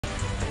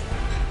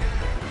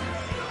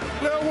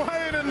Lil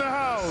Wayne in the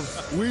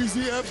house.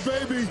 Weezy F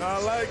baby. I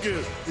like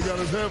it. He got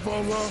his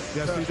headphones on?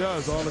 Yes, he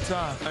does all the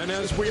time. And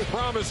as we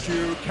promised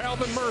you,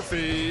 Calvin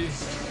Murphy,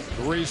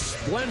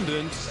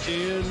 resplendent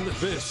in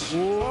this.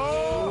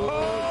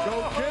 Oh,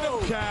 Go get him,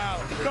 Cal.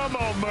 come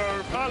on,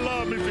 Murph. I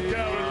love me some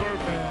Calvin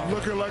Murphy.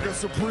 Looking like a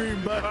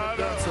supreme backup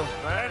dancer.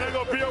 And they're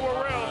going to be over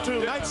around,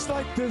 too. Nights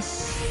like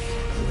this.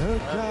 The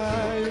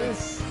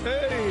guys.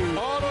 Hey,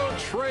 Auto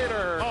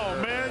Trader. Oh,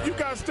 man, you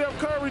got Steph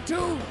Curry,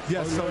 too?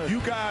 Yes, so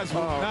you guys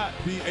will not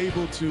be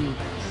able to.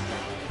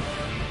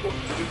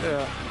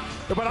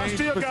 But I change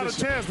still got a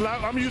position. chance.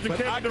 I'm using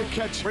But I Kevin can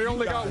catch We you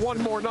only got guys. one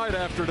more night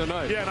after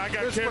tonight. Yeah, and I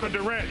got Kevin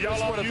Durant.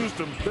 Y'all all used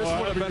him. This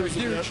would have been a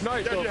huge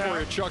night, though, for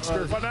you,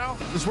 Chuckster. But now?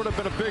 This would have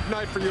been a big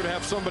night for you to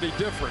have somebody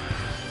different.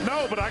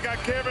 No, but I got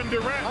Kevin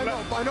Durant. I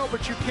know,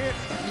 but you can't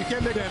make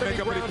Can't a make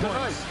big up any round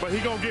tonight. points. But he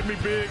going to get me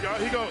big. No,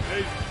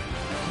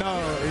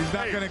 he's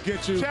not going to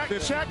get you.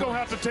 Shaq going to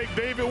have to take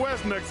David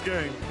West next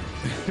game.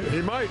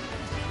 He might.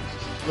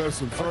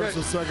 Listen, first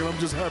and second, I'm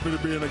just happy to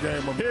be in the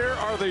game. Here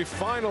are the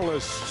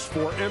finalists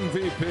for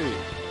MVP.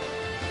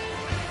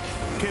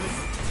 Kenny.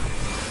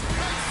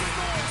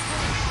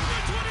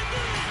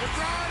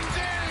 LeBron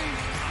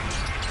James.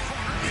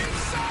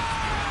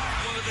 Inside.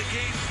 One of the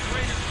game's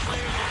greatest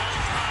players of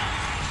all time.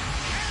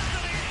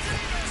 Anthony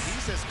Davis.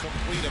 He's as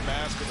complete a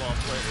basketball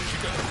player as you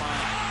can find.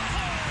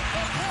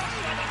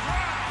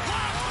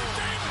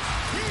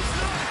 He's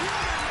not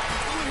human.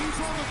 When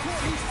he's on the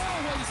court, he's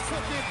always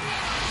cooking.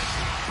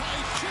 By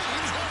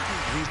James Harden.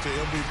 He's the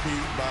MVP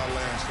by a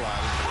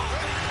landslide.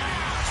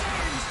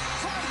 James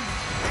Harden.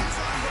 It's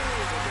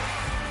unbelievable.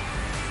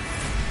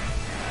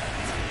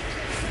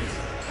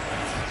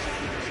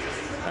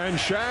 And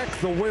Shaq,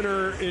 the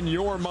winner in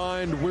your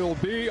mind will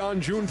be on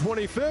June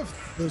 25th.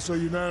 It's a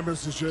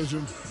unanimous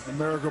decision.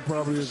 America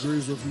probably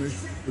agrees with me.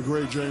 The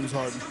great James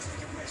Harden.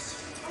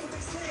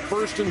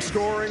 First in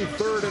scoring,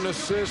 third in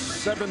assists,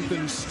 seventh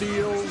in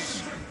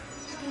steals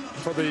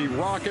for the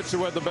Rockets,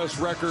 who had the best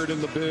record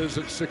in the biz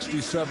at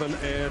 67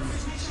 and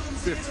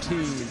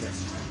 15.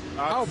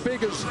 How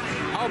big is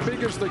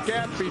the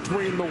gap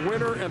between the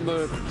winner and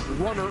the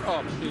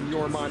runner-up in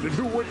your mind? And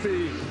who would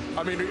be?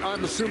 I mean,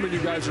 I'm assuming you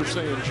guys are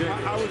saying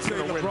James. I would say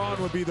LeBron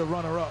would be the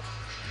runner-up,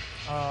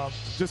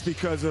 just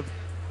because of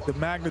the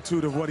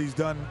magnitude of what he's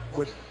done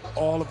with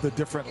all of the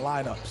different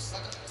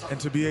lineups, and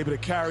to be able to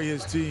carry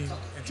his team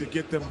and to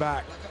get them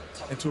back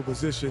into a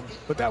position.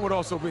 But that would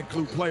also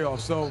include playoffs.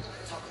 So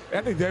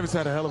Anthony Davis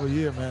had a hell of a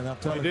year, man. I'm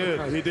telling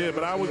you. He did.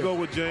 But I would go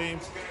with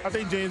James. I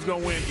think James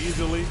going to win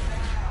easily.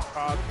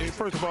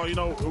 First of all, you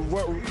know,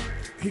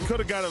 he could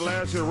have got it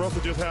last year.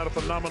 Russell just had a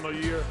phenomenal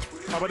year.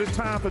 But it's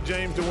time for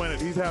James to win it.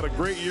 He's had a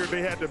great year.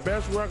 They had the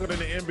best record in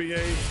the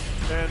NBA.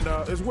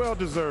 And it's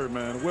well-deserved,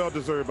 man.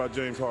 Well-deserved by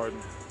James Harden.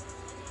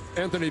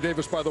 Anthony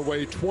Davis, by the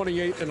way,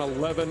 28 and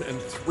 11 and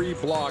 3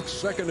 blocks,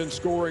 second in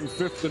scoring,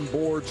 fifth in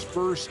boards,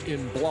 first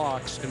in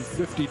blocks, and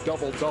 50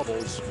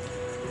 double-doubles,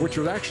 which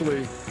was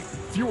actually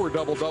fewer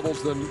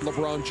double-doubles than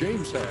LeBron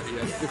James had. He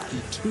had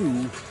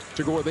 52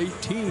 to go with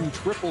 18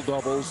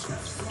 triple-doubles.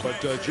 But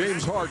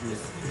James Harden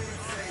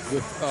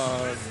with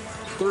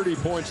 30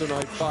 points a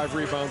night, 5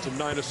 rebounds, and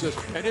 9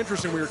 assists. And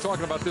interesting, we were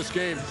talking about this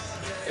game,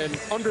 and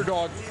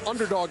Underdog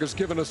has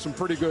given us some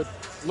pretty good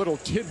little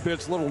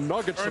tidbits, little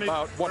nuggets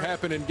about what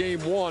happened in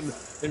game one,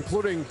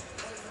 including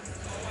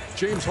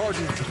James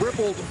Harden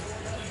tripled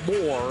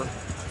more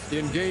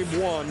in game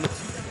one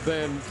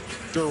than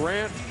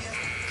Durant,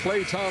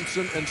 Klay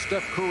Thompson, and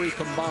Steph Curry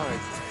combined.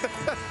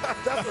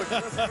 That's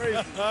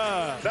crazy.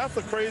 That's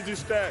a crazy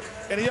stat.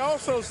 And he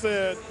also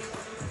said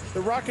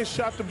the Rockets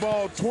shot the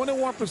ball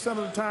 21% of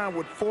the time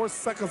with 4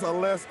 seconds or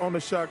less on the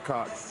shot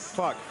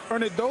clock.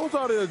 Ernie, those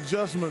are the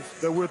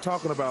adjustments that we're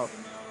talking about.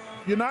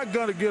 You're not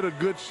going to get a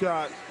good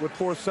shot with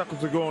 4 seconds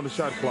to go on the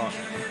shot clock.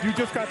 You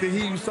just got to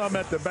heave some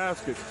at the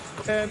basket.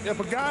 And if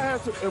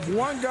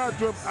one guy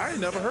I ain't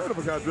never heard of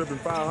a guy dribbling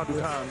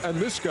 500 times. And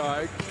this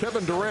guy,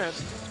 Kevin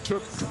Durant,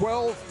 took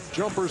 12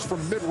 jumpers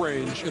from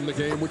mid-range in the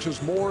game, which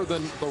is more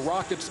than the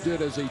Rockets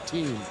did as a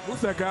team. Who's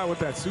that guy with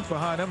that suit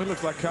behind him? It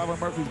looks like Calvin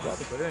Murphy's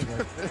brother, but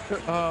anyway.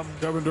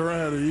 Kevin Durant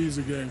had an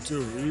easy game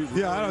too.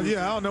 I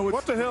don't know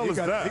what the hell is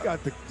that.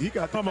 He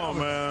got. Come on,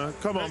 man.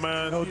 Come on,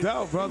 man. No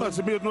doubt, brother.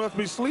 Must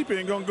be sleepy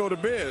and gonna go to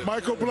bed.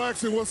 Michael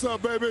Blackson, what's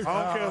up, baby?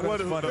 I don't care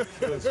what it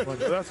is.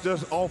 That's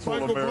just awful.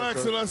 Michael America.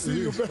 Blackson, I see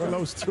you,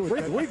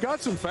 baby. We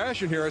got some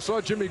fashion here. I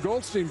saw Jimmy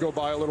Goldstein go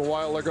by a little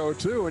while ago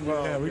too, and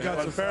we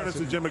got some fairness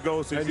to Jimmy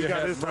Goldstein. And you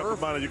got had this type of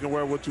money, you can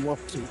wear what you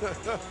want to.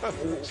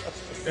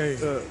 Hey,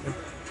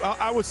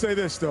 I would say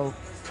this though,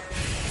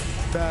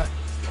 that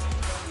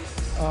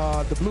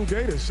The Blue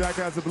Gators. Shaq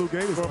has the Blue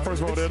Gators. Well,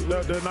 first of all,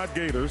 they're not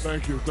Gators.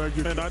 Thank you.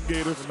 They're not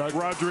Gators.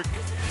 Roderick,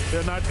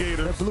 they're not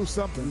Gators. They're blue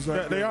something.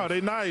 They are.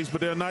 They're nice,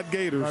 but they're not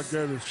Gators. Not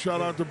Gators.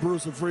 Shout out to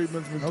Bruce and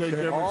Friedman's been taking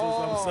care of me since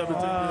I'm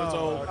 17 years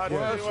old. I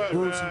tell you what,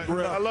 Bruce man, and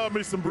Brett. I love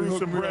me some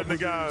Bruce and Brett and the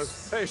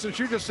guys. Hey, since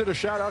you just did a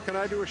shout out, can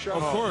I do a shout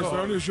out? Of course,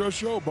 man. It's your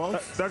show,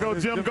 boss. There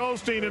goes Jim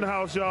Goldstein in the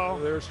house, y'all.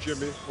 There's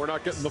Jimmy. We're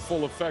not getting the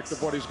full effect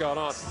of what he's got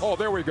on. Oh,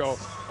 there we go.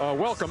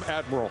 Welcome,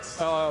 Admiral.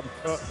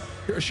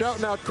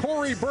 Shouting out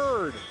Corey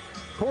Bird.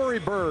 Corey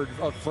Bird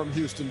from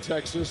Houston,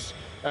 Texas.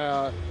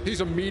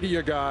 He's a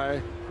media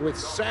guy with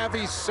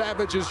Savvy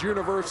Savages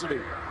University.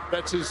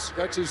 That's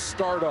his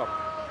startup.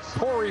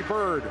 Corey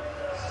Bird.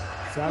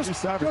 Savvy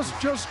Savage.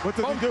 What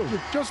did he do?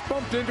 Just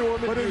bumped into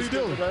him. What did he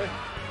do? Today.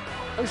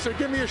 I said,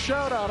 give me a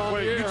shout out on the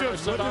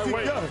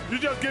air. You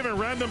just giving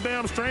random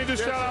damn strangers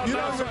shout outs? You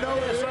don't even know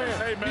what he's saying.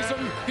 Hey,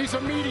 man. He's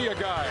a media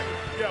guy.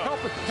 Yeah.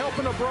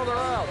 Helping a brother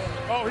out.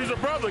 Oh, he's a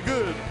brother.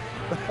 Good.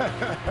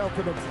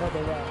 Helping a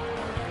brother out.